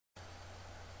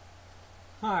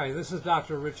Hi, this is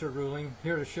Dr. Richard Ruling,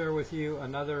 here to share with you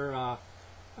another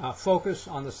focus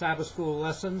on the Sabbath School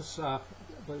lessons,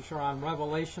 which are on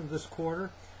Revelation this quarter.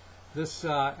 This,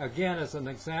 again, is an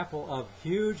example of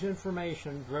huge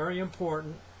information, very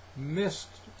important, missed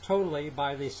totally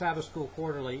by the Sabbath School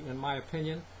Quarterly, in my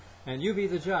opinion, and you be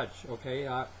the judge, okay?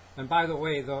 And by the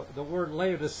way, the word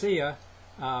Laodicea,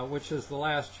 which is the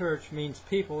last church, means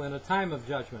people in a time of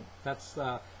judgment. That's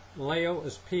Leo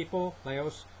is people,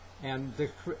 Laos, and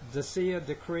Decea,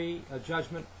 decree, a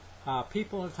judgment,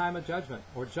 people in a time of judgment,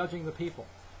 or judging the people.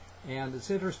 And it's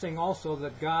interesting also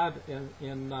that God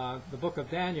in the book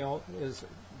of Daniel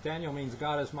means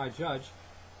God is my judge,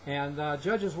 and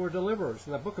judges were deliverers.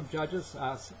 The book of Judges,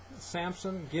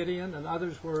 Samson, Gideon, and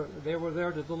others were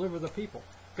there to deliver the people.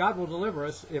 God will deliver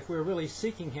us if we're really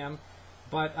seeking Him,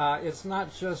 but it's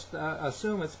not just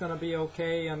assume it's going to be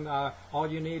okay and all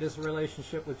you need is a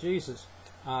relationship with Jesus.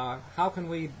 How can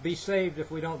we be saved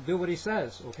if we don't do what He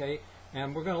says, okay?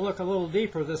 And we're going to look a little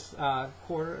deeper this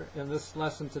quarter in this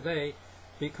lesson today,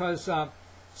 because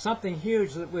something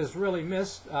huge that was really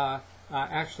missed,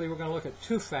 actually we're going to look at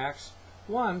two facts.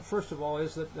 One, first of all,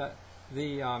 is that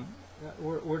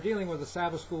we're dealing with the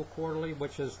Sabbath School Quarterly,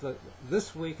 which is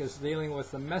this week is dealing with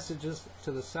the messages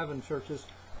to the 7 churches.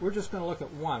 We're just going to look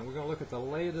at one. We're going to look at the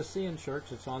Laodicean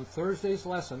church. It's on Thursday's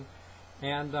lesson,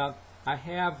 and I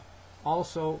have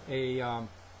also I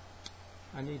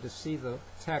need to see the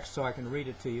text so I can read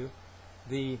it to you.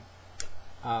 It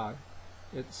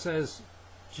says,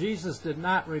 Jesus did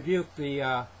not rebuke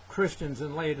the Christians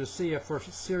in Laodicea for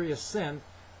serious sin,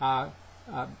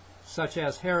 such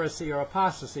as heresy or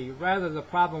apostasy. Rather, the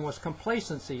problem was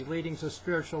complacency, leading to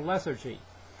spiritual lethargy.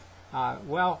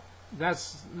 Well,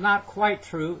 that's not quite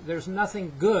true. There's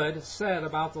nothing good said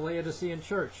about the Laodicean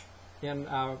church in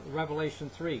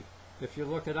Revelation 3. If you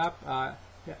look it up,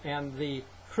 and the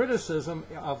criticism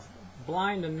of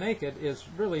blind and naked is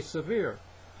really severe.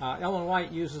 Ellen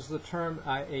White uses the term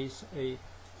a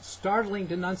startling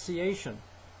denunciation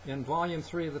in Volume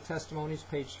 3 of the Testimonies,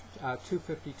 page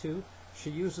 252. She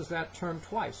uses that term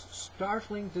twice,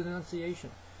 startling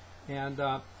denunciation. And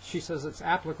she says it's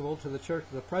applicable to the church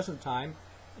of the present time.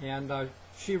 And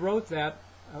she wrote that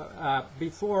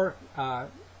before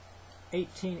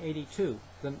 1882.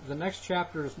 The next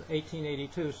chapter is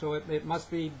 1882, so it must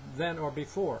be then or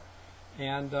before.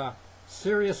 And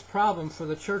serious problem for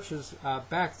the churches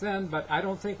back then, but I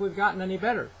don't think we've gotten any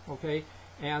better, okay?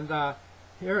 And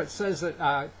here it says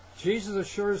that Jesus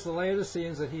assures the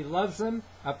Laodiceans that He loves them,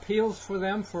 appeals for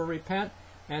them for repent,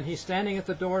 and He's standing at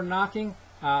the door knocking,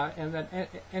 and that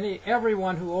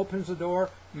everyone who opens the door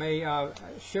may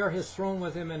share His throne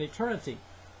with Him in eternity.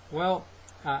 Well,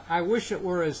 I wish it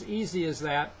were as easy as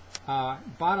that.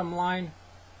 Bottom line,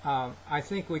 I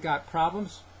think we got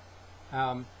problems.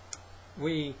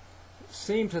 We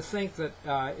seem to think that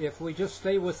if we just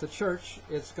stay with the church,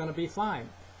 it's going to be fine.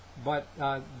 But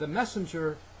the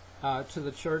messenger to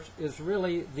the church is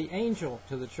really the angel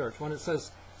to the church. When it says,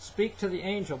 speak to the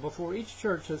angel, before each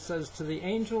church it says, to the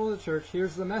angel of the church,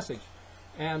 here's the message.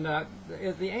 And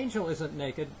the angel isn't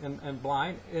naked and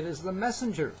blind. It is the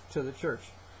messenger to the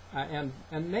church. And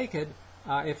naked,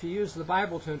 if you use the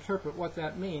Bible to interpret what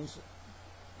that means,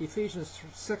 Ephesians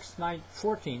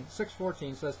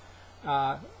 6:14 says,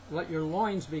 let your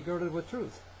loins be girded with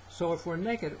truth. So if we're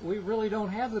naked, we really don't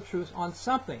have the truth on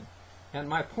something. And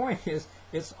my point is,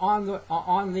 it's on the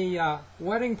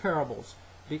wedding parables,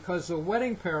 because the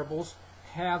wedding parables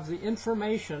have the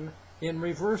information in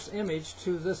reverse image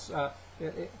to this.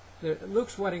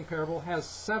 Luke's wedding parable has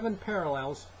 7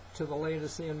 parallels to the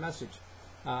Laodicean message.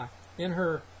 In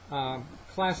her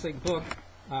classic book,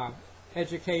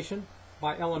 Education,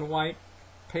 by Ellen White,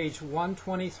 page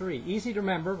 123. Easy to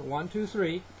remember, 1, 2,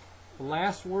 3. The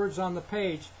last words on the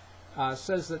page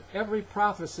says that every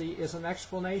prophecy is an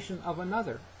explanation of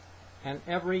another, and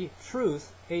every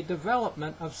truth a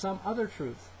development of some other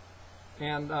truth.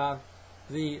 And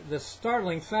the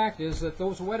startling fact is that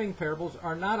those wedding parables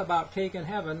are not about cake in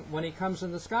heaven when He comes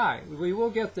in the sky. We will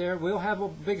get there. We'll have a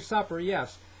big supper,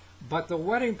 yes. But the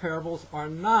wedding parables are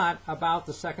not about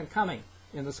the second coming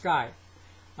in the sky.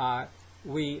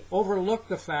 We overlook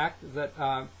the fact that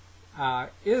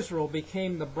Israel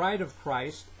became the bride of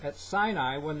Christ at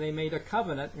Sinai when they made a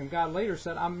covenant, and God later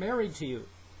said, I'm married to you.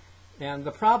 And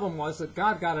the problem was that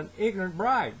God got an ignorant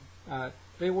bride.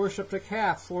 They worshipped a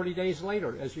calf 40 days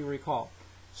later, as you recall.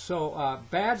 So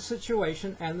bad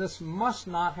situation, and this must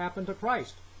not happen to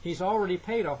Christ. He's already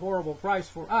paid a horrible price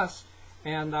for us,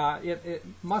 and it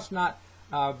must not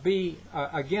be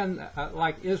again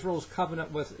like Israel's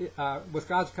covenant with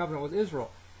God's covenant with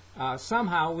Israel.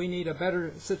 somehow we need a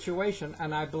better situation,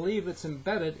 and I believe it's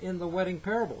embedded in the wedding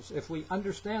parables. If we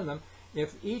understand them,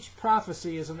 if each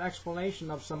prophecy is an explanation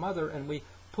of some other, and we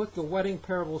put the wedding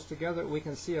parables together, we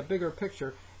can see a bigger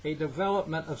picture, a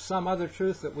development of some other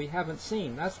truth that we haven't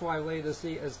seen. That's why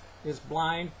Laodicea is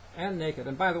blind and naked.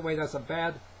 And by the way, that's a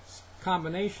bad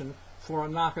combination for a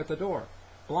knock at the door.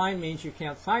 Blind means you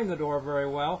can't find the door very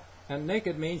well, and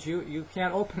naked means you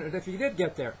can't open it if you did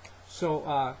get there.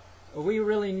 So we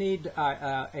really need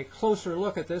a closer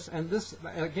look at this, and this,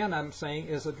 again, I'm saying,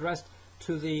 is addressed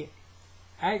to the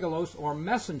angelos, or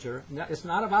messenger. It's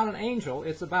not about an angel,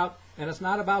 it's about, and it's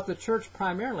not about the church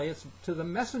primarily, it's to the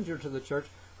messenger to the church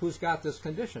who's got this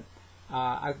condition.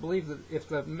 I believe that if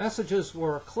the messages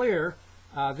were clear,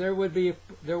 there would be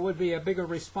a bigger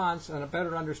response and a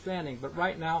better understanding. But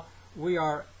right now, we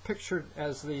are pictured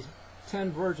as the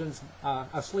 10 virgins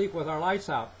asleep with our lights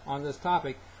out on this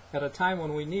topic at a time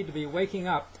when we need to be waking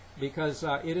up, because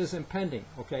it is impending,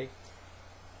 okay?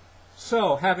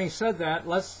 So, having said that,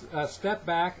 let's step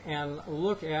back and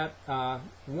look at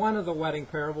one of the wedding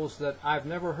parables that I've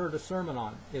never heard a sermon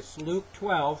on. It's Luke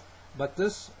 12, but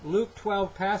this Luke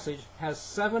 12 passage has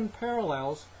 7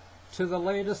 parallels to the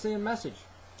Laodicean message.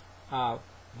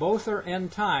 Both are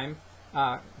end time.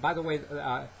 By the way,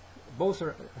 both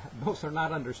are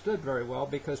not understood very well,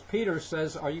 because Peter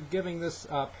says, are you giving this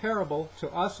parable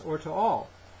to us or to all?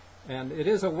 And it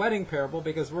is a wedding parable,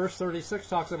 because verse 36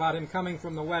 talks about him coming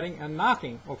from the wedding and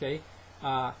knocking, okay,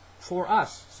 for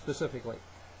us specifically.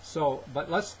 So, but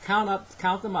let's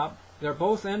count them up. They're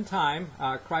both end time.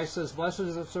 Christ says, blessed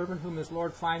is the servant whom his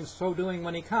Lord finds so doing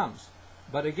when he comes.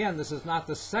 But again, this is not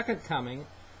the second coming.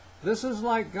 This is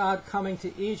like God coming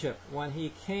to Egypt when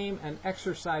he came and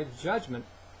exercised judgment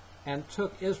and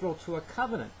took Israel to a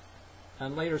covenant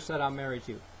and later said, I'm married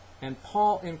to you. And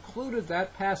Paul included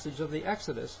that passage of the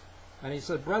Exodus, and he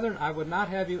said, brethren, I would not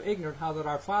have you ignorant how that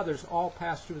our fathers all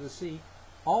passed through the sea.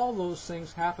 All those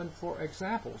things happened for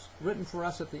examples, written for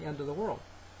us at the end of the world.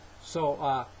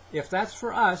 So if that's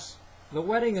for us, the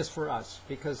wedding is for us,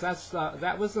 because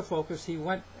that was the focus. He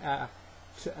went,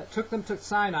 took them to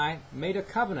Sinai, made a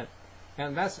covenant.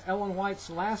 And that's Ellen White's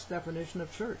last definition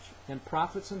of church. In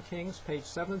Prophets and Kings, page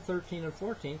 7, 13, and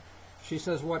 14, she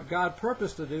says, what God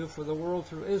purposed to do for the world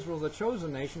through Israel, the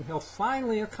chosen nation, he'll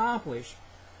finally accomplish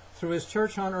through his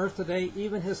church on earth today,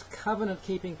 even his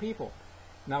covenant-keeping people.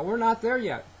 Now, we're not there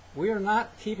yet. We are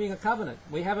not keeping a covenant.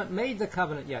 We haven't made the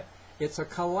covenant yet. It's a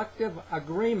collective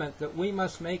agreement that we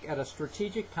must make at a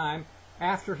strategic time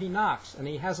after he knocks, and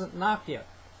he hasn't knocked yet.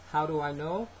 How do I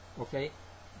know? Okay,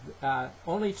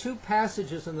 only 2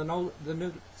 passages in the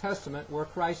New Testament where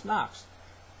Christ knocks.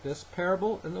 This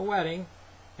parable in the wedding,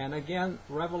 and again,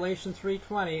 Revelation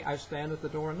 3:20, I stand at the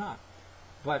door and knock.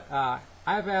 But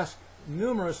I've asked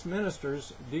numerous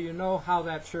ministers, do you know how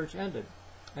that church ended?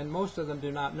 And most of them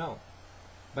do not know.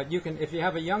 But you can, if you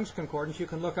have a Young's Concordance, you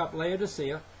can look up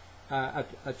Laodicea,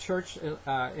 a church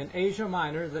in Asia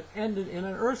Minor that ended in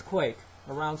an earthquake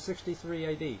around 63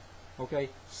 AD. Okay,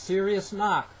 serious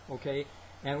knock. Okay,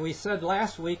 and we said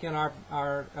last week in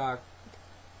our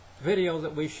video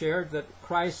that we shared that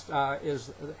Christ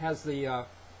has the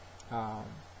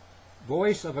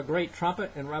voice of a great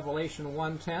trumpet in Revelation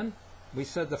 1:10. We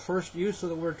said the first use of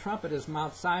the word trumpet is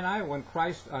Mount Sinai, when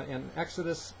Christ in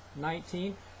Exodus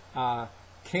 19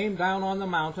 came down on the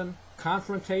mountain,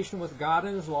 confrontation with God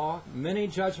and his law, mini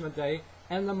judgment day,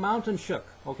 and the mountain shook.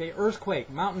 Okay, earthquake,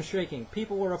 mountain shaking.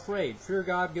 People were afraid. Fear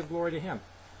God, give glory to him.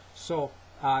 So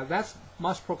that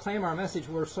must proclaim our message.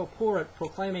 We're so poor at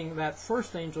proclaiming that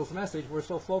first angel's message. We're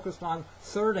so focused on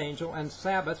third angel and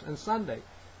Sabbath and Sunday.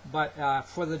 But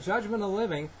for the judgment of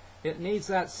living, it needs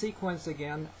that sequence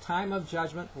again, time of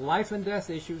judgment, life and death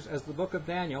issues, as the book of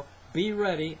Daniel. Be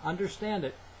ready, understand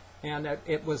it. And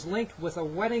it was linked with a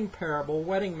wedding parable,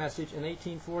 wedding message in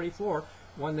 1844,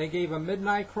 when they gave a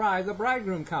midnight cry, the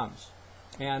bridegroom comes.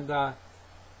 And the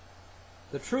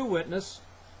true witness,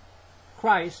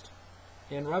 Christ,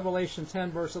 in Revelation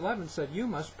 10, verse 11, said, you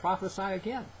must prophesy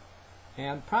again.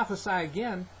 And prophesy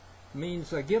again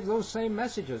means give those same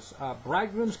messages.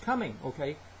 Bridegroom's coming,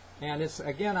 okay? And it's,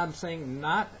 again, I'm saying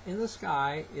not in the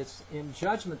sky, it's in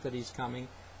judgment that he's coming.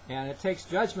 And it takes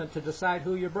judgment to decide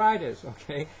who your bride is,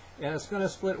 okay? And it's going to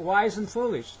split wise and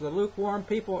foolish. The lukewarm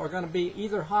people are going to be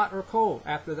either hot or cold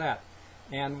after that.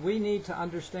 And we need to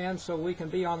understand so we can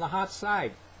be on the hot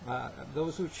side,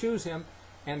 those who choose him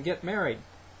and get married.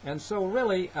 And so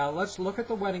really, let's look at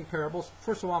the wedding parables.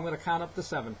 First of all, I'm going to count up to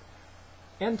 7.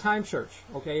 End time church,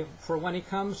 okay, for when he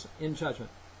comes in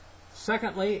judgment.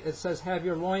 Secondly, it says, have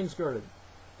your loins girded.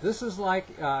 This is like,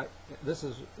 this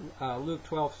is Luke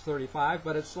 12:35,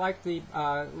 but it's like the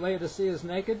Laodicea is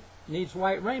naked, needs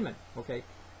white raiment. Okay,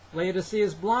 Laodicea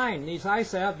is blind, needs eye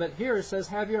salve, but here it says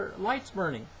have your lights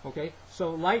burning. Okay,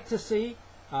 so light to see,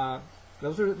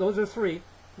 those are three.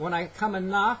 When I come and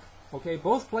knock, okay,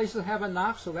 both places have a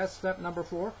knock, so that's step number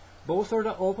 4. Both are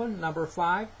to open, number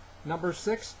 5. Number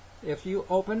 6, if you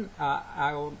open,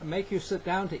 I will make you sit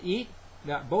down to eat.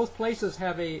 Now, both places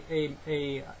have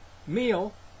a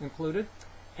meal included,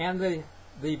 and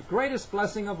the greatest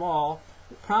blessing of all,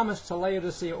 promised to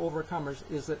Laodicea overcomers,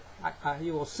 is that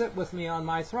he will sit with me on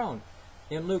my throne.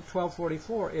 In Luke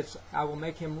 12:44, it's I will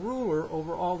make him ruler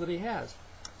over all that he has.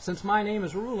 Since my name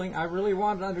is ruling, I really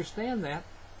wanted to understand that,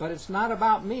 but it's not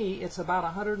about me, it's about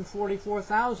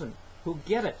 144,000 who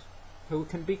get it, who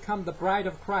can become the bride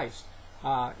of Christ.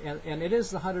 And it is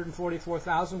the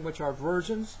 144,000 which are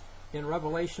virgins in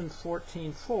Revelation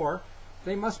 14:4.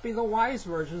 They must be the wise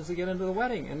virgins to get into the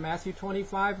wedding in Matthew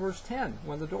 25 verse 10,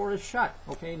 when the door is shut.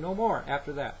 Okay, no more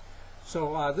after that.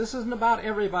 So this isn't about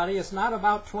everybody. It's not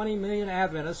about 20 million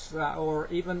Adventists or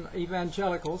even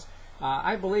evangelicals.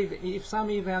 I believe some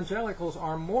evangelicals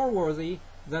are more worthy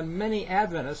than many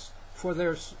Adventists for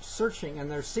their searching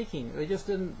and their seeking. They just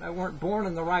weren't born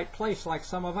in the right place like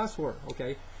some of us were.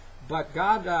 Okay, but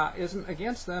God isn't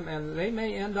against them, and they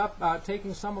may end up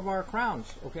taking some of our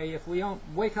crowns. Okay, if we don't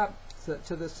wake up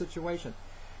to this situation.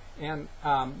 And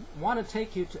want to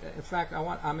take you to, in fact,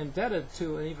 I'm indebted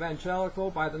to an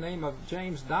evangelical by the name of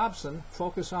James Dobson,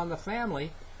 Focus on the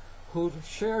Family, who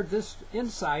shared this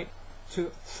insight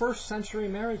to first century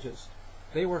marriages.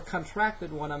 They were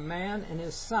contracted when a man and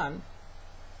his son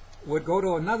would go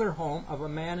to another home of a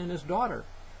man and his daughter.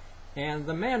 And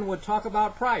the men would talk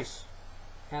about price.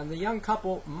 And the young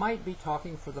couple might be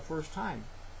talking for the first time.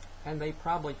 And they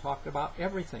probably talked about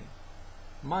everything.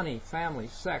 Money, family,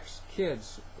 sex,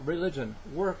 kids, religion,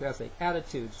 work ethic,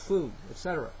 attitudes, food,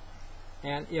 etc.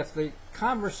 And if the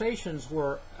conversations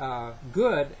were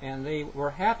good and they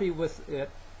were happy with it,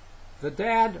 the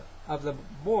dad of the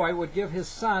boy would give his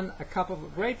son a cup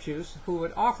of grape juice, who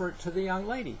would offer it to the young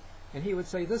lady. And he would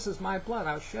say, "This is my blood,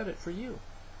 I'll shed it for you."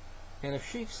 And if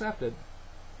she accepted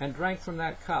and drank from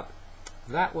that cup,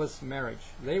 that was marriage.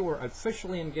 They were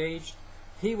officially engaged.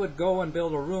 He would go and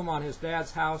build a room on his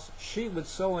dad's house. She would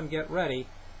sew and get ready.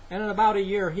 And in about a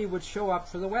year, he would show up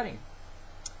for the wedding.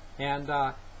 And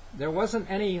there wasn't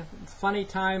any funny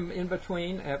time in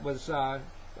between. It was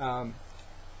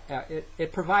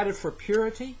it provided for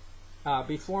purity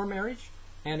before marriage,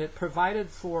 and it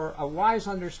provided for a wise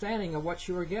understanding of what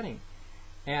you were getting.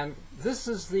 And this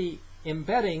is the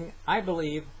embedding, I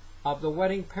believe, of the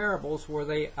wedding parables, where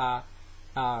they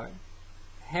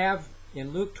have,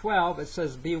 in Luke 12, it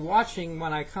says, "Be watching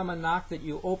when I come and knock, that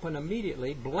you open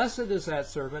immediately. Blessed is that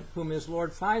servant whom his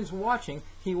Lord finds watching.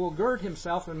 He will gird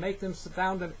himself and make them sit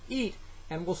down to eat,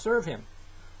 and will serve him."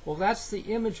 Well, that's the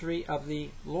imagery of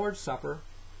the Lord's Supper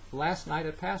last night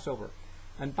at Passover.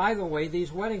 And by the way,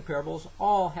 these wedding parables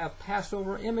all have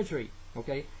Passover imagery.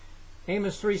 Okay,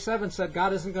 Amos 3:7 said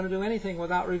God isn't going to do anything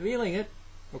without revealing it.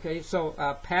 Okay, so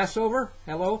Passover,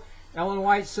 hello. Ellen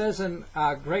White says in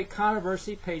Great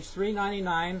Controversy, page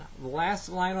 399, the last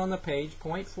line on the page,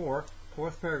 point 4,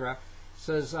 fourth paragraph,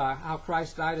 says how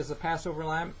Christ died as the Passover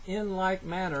lamb. In like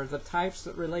manner, the types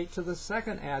that relate to the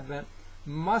second advent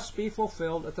must be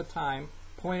fulfilled at the time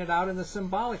pointed out in the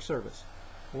symbolic service.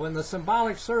 Well, in the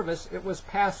symbolic service, it was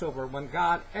Passover, when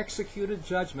God executed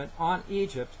judgment on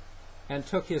Egypt and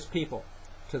took his people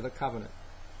to the covenant.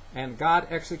 And God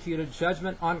executed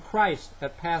judgment on Christ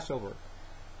at Passover.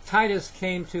 Titus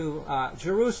came to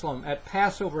Jerusalem at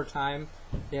Passover time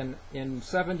in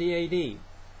 70 A.D.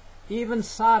 Even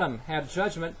Sodom had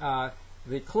judgment.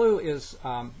 The clue is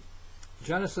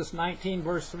Genesis 19,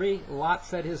 verse 3. Lot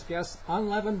fed his guests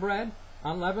unleavened bread.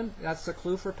 Unleavened, that's the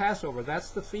clue for Passover.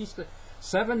 That's the feast.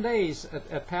 7 days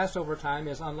at Passover time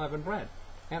is unleavened bread.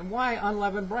 And why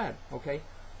unleavened bread? Okay.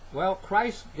 Well,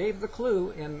 Christ gave the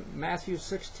clue in Matthew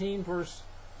 16, verse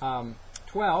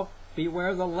 12.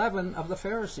 Beware the leaven of the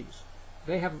Pharisees.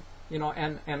 They have,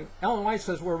 and Ellen White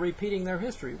says we're repeating their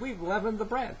history. We've leavened the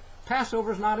bread.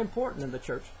 Passover's not important in the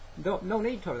church. No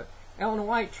need to it. Ellen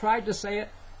White tried to say it.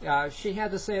 She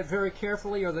had to say it very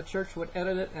carefully, or the church would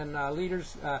edit it, and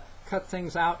leaders cut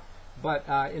things out. But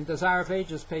in Desire of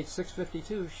Ages, page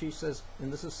 652, she says,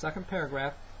 and this is second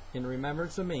paragraph, "In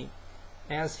remembrance of me,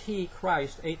 as he,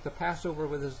 Christ, ate the Passover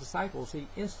with his disciples, he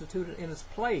instituted in its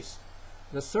place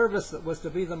the service that was to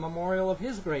be the memorial of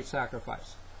his great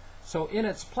sacrifice." So in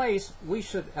its place, we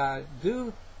should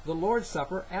do the Lord's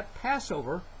Supper at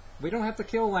Passover. We don't have to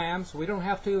kill lambs. We don't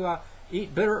have to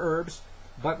eat bitter herbs.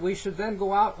 But we should then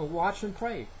go out and watch and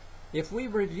pray. If we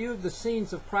reviewed the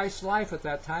scenes of Christ's life at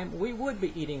that time, we would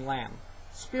be eating lamb.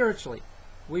 Spiritually,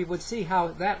 we would see how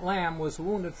that lamb was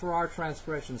wounded for our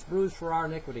transgressions, bruised for our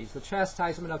iniquities. The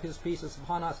chastisement of his peace is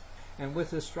upon us, and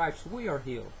with his stripes we are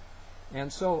healed.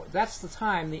 And so that's the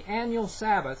time, the annual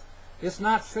Sabbath. It's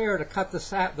not fair to cut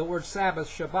the word Sabbath,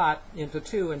 Shabbat, into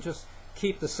two and just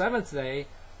keep the seventh day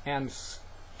and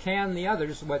can the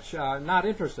others, which are not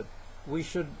interested. We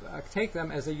should take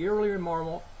them as a yearly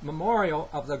memorial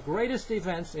of the greatest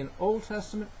events in Old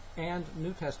Testament and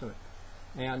New Testament.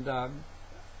 And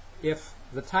if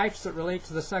the types that relate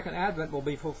to the second advent will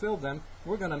be fulfilled then,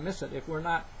 we're going to miss it if we're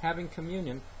not having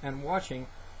communion and watching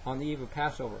on the eve of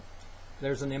Passover.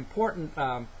 There's an important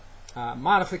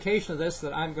modification of this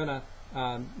that I'm going to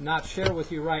not share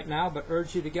with you right now, but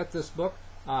urge you to get this book,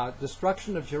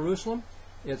 Destruction of Jerusalem.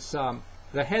 It's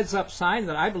the heads-up sign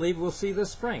that I believe we'll see this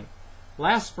spring.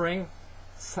 Last spring,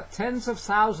 tens of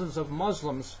thousands of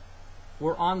Muslims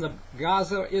were on the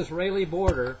Gaza-Israeli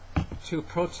border to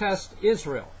protest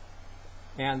Israel.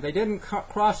 And they didn't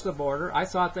cross the border. I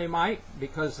thought they might,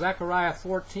 because Zechariah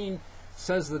 14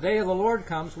 says the day of the Lord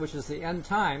comes, which is the end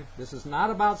time. This is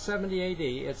not about 70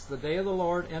 A.D. It's the day of the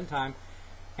Lord, end time.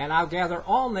 And I'll gather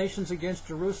all nations against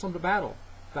Jerusalem to battle.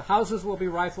 The houses will be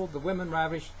rifled, the women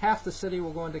ravished, half the city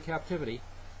will go into captivity.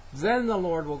 Then the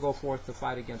Lord will go forth to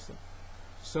fight against them.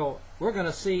 So we're going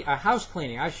to see a house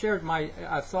cleaning. I shared my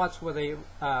thoughts with a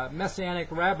Messianic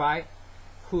rabbi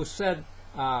who said,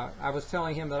 I was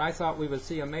telling him that I thought we would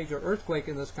see a major earthquake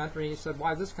in this country. He said,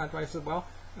 why this country? I said, well,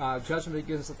 judgment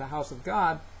begins at the house of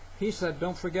God. He said,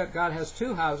 don't forget God has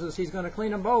two houses. He's going to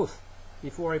clean them both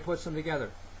before he puts them together.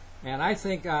 And I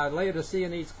think Laodicea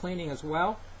needs cleaning as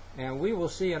well. And we will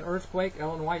see an earthquake.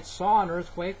 Ellen White saw an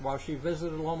earthquake while she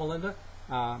visited Loma Linda.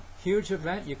 Huge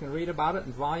event. You can read about it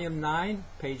in Volume 9,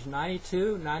 page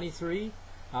 92, 93.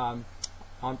 On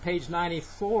page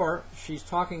 94, she's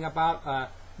talking about,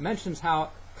 mentions how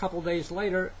a couple days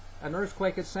later an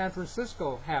earthquake at San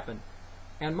Francisco happened.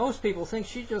 And most people think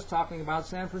she's just talking about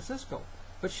San Francisco.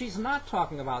 But she's not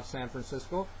talking about San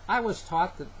Francisco. I was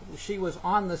taught that she was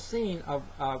on the scene of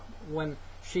when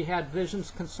she had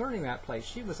visions concerning that place.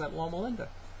 She was at Loma Linda.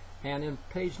 And in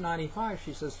page 95,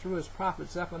 she says, through his prophet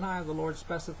Zephaniah, the Lord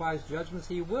specifies judgments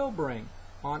he will bring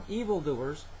on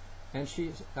evildoers. And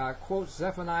she quotes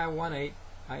Zephaniah 1:8,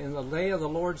 in the day of the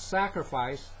Lord's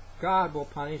sacrifice, God will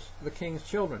punish the king's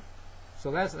children.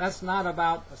 So that's not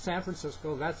about San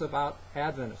Francisco, that's about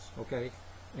Adventists, okay?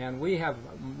 And we have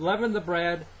leavened the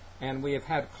bread, and we have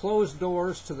had closed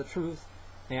doors to the truth,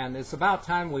 and it's about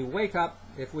time we wake up.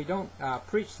 If we don't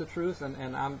preach the truth,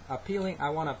 and I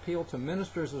want to appeal to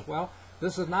ministers as well.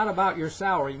 This is not about your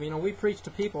salary. You know, we preach to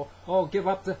people, oh, give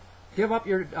up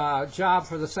your job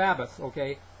for the Sabbath,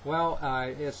 okay? Well,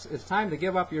 it's time to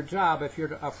give up your job if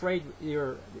you're afraid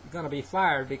you're going to be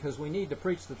fired, because we need to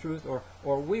preach the truth,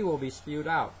 or we will be spewed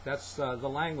out. That's the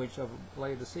language of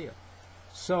Laodicea.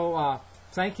 So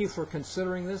thank you for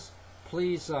considering this.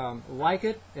 Please like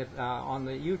it on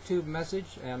the YouTube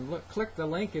message, and click the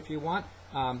link if you want.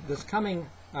 This coming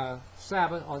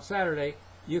Sabbath, on Saturday,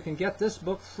 you can get this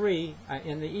book free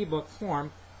in the ebook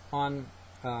form on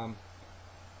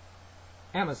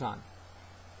Amazon.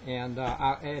 And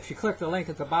if you click the link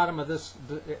at the bottom of this,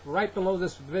 right below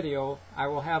this video, I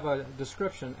will have a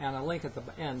description and a link at the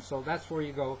end, so that's where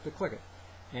you go to click it.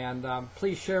 And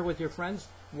please share with your friends.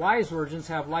 Wise virgins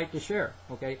have light to share,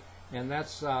 okay? And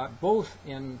that's both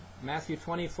in Matthew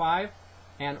 25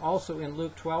 and also in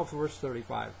Luke 12, verse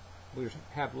 35. We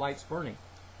have lights burning.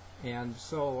 And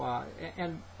so,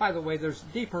 and by the way, there's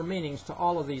deeper meanings to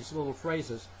all of these little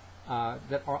phrases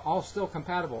that are all still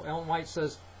compatible. Ellen White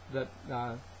says that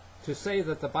to say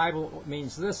that the Bible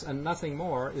means this and nothing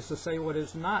more is to say what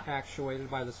is not actuated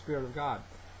by the Spirit of God.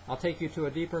 I'll take you to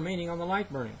a deeper meaning on the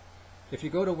light burning. If you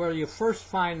go to where you first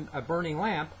find a burning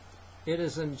lamp, it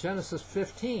is in Genesis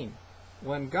 15,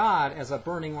 when God, as a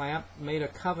burning lamp, made a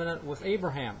covenant with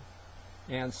Abraham.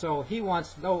 And so he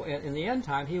wants, in the end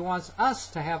time, he wants us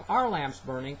to have our lamps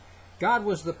burning. God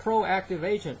was the proactive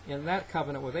agent in that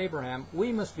covenant with Abraham.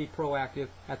 We must be proactive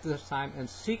at this time and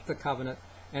seek the covenant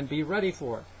and be ready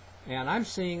for it. And I'm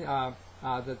seeing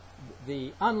that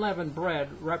the unleavened bread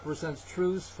represents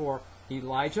truths for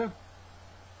Elijah.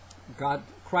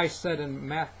 Christ said in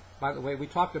by the way, we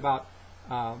talked about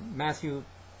Matthew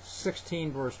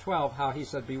 16, verse 12, how he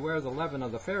said, beware the leaven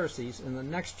of the Pharisees. In the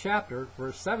next chapter,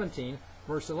 verse 17,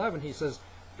 verse 11, he says,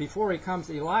 before he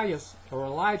comes,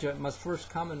 Elijah must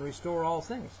first come and restore all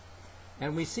things.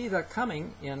 And we see that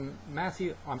coming in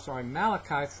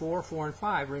Malachi 4, 4 and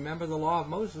 5. Remember the law of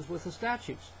Moses with the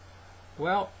statutes.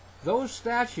 Well, those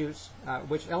statutes,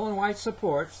 which Ellen White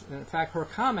supports, and in fact her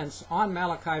comments on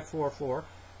Malachi 4:4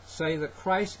 say that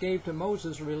Christ gave to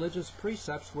Moses religious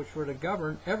precepts which were to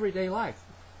govern everyday life.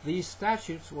 These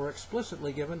statutes were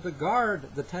explicitly given to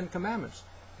guard the Ten Commandments.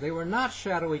 They were not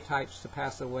shadowy types to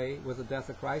pass away with the death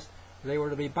of Christ. They were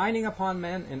to be binding upon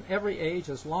men in every age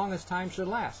as long as time should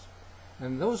last.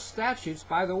 And those statutes,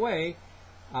 by the way,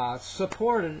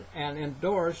 supported and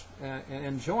endorsed and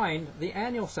enjoined the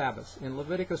annual Sabbaths. In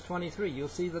Leviticus 23, you'll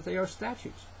see that they are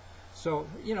statutes. So,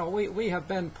 you know, we have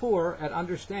been poor at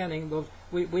understanding those.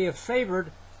 We have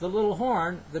favored the little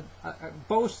horn that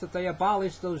boasts that they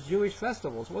abolished those Jewish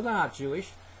festivals. Well, they're not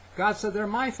Jewish. God said they're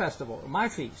my festival, my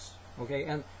feasts. Okay,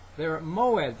 and they're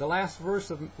moed. The last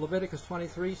verse of Leviticus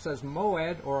 23 says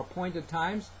moed, or appointed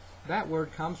times. That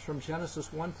word comes from Genesis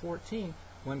 1:14,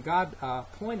 when God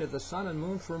appointed the sun and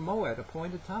moon for moed,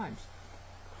 appointed times.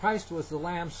 Christ was the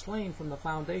lamb slain from the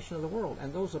foundation of the world,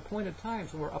 and those appointed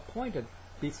times were appointed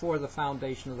before the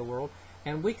foundation of the world,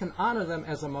 and we can honor them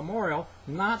as a memorial,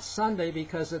 not Sunday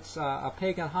because it's a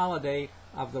pagan holiday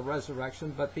of the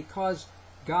resurrection, but because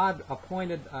God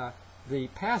appointed the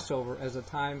Passover as a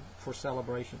time for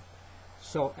celebration.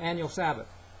 So, annual Sabbath.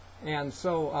 And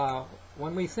so,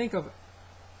 when we think of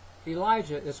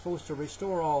Elijah is supposed to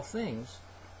restore all things,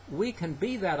 we can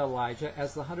be that Elijah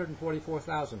as the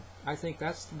 144,000. I think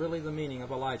that's really the meaning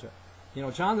of Elijah. You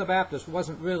know, John the Baptist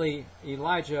wasn't really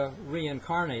Elijah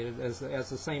reincarnated as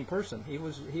the same person.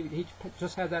 He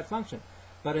just had that function.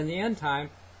 But in the end time,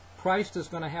 Christ is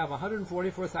going to have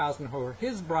 144,000 who are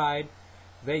his bride.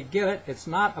 They get it. It's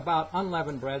not about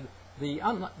unleavened bread. The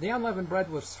unleavened bread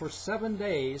was for 7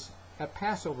 days at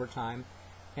Passover time,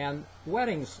 and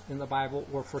weddings in the Bible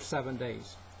were for 7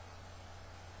 days.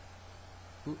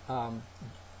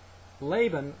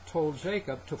 Laban told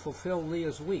Jacob to fulfill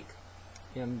Leah's week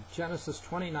in Genesis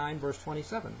 29, verse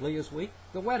 27. Leah's week,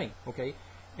 the wedding, okay?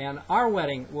 And our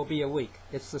wedding will be a week.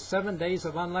 It's the 7 days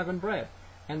of unleavened bread.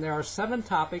 And there are 7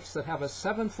 topics that have a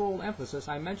 7-fold emphasis.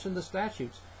 I mentioned the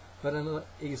statutes, but in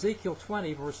Ezekiel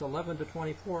 20, verse 11 to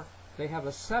 24, they have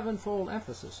a 7-fold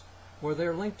emphasis where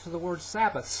they're linked to the word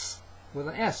Sabbaths with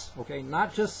an S, okay?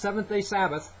 Not just Seventh-day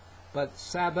Sabbath, but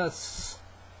Sabbaths.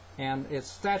 And it's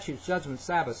statutes, judgment,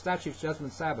 Sabbath, statutes,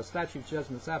 judgment, Sabbath, statutes,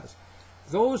 judgment, Sabbath.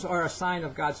 Those are a sign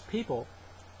of God's people,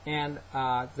 and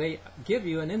they give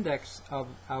you an index of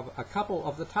a couple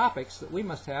of the topics that we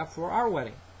must have for our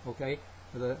wedding, okay?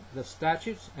 The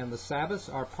statutes and the Sabbaths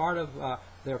are part of,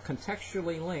 they're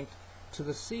contextually linked to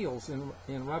the seals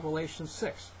in Revelation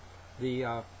 6.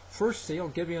 The first seal, I'll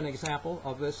give you an example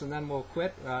of this and then we'll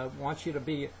quit. I want you to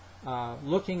be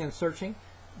looking and searching.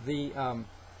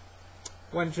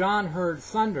 When John heard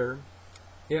thunder,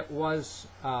 it was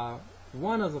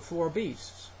one of the 4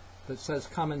 beasts that says,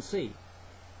 "Come and see."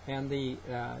 And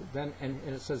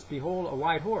it says, "Behold, a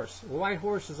white horse." A white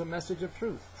horse is a message of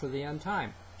truth for the end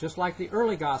time, just like the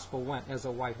early gospel went as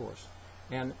a white horse.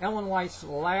 And Ellen White's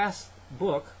last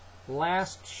book,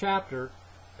 last chapter,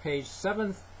 page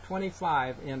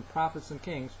 725 in Prophets and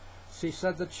Kings, she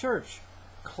said the church,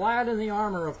 clad in the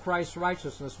armor of Christ's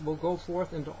righteousness, will go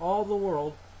forth into all the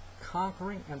world,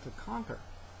 conquering and to conquer.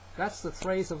 That's the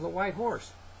phrase of the white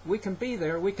horse. We can be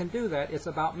there, we can do that. It's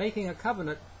about making a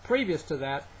covenant. Previous to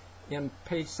that, in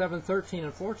page 713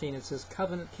 and 14, it says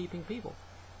covenant-keeping people.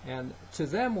 And to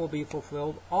them will be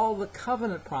fulfilled all the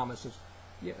covenant promises.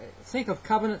 Think of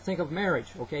covenant, think of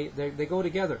marriage, okay? They go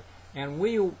together. And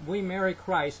we marry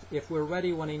Christ if we're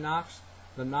ready when he knocks.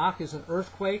 The knock is an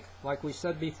earthquake, like we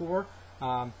said before.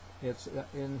 It's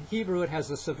in Hebrew, it has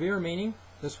a severe meaning.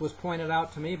 This was pointed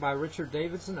out to me by Richard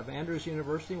Davidson of Andrews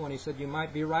University when he said you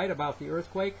might be right about the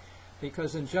earthquake,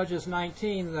 because in Judges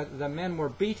 19 the men were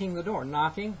beating the door,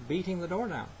 knocking, beating the door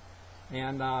down.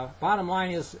 And bottom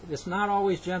line is, it's not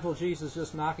always gentle Jesus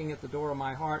just knocking at the door of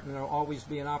my heart and there will always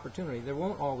be an opportunity. There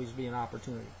won't always be an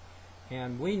opportunity.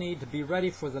 And we need to be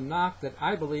ready for the knock that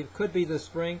I believe could be this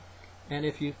spring. And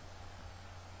if you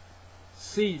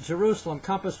see Jerusalem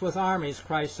compassed with armies,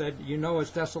 Christ said, you know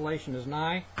its desolation is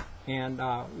nigh. And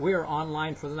we're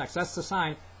online for the next. That's the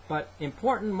sign. But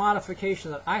important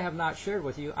modification that I have not shared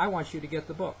with you, I want you to get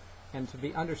the book and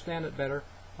to understand it better.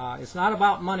 It's not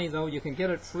about money, though. You can get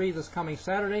it free this coming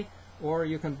Saturday, or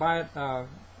you can buy it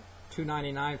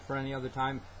 $2.99 for any other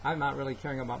time. I'm not really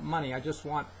caring about money. I just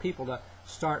want people to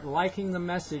start liking the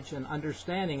message and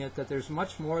understanding it, that there's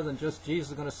much more than just Jesus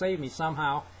is going to save me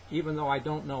somehow, even though I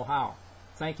don't know how.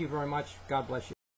 Thank you very much. God bless you.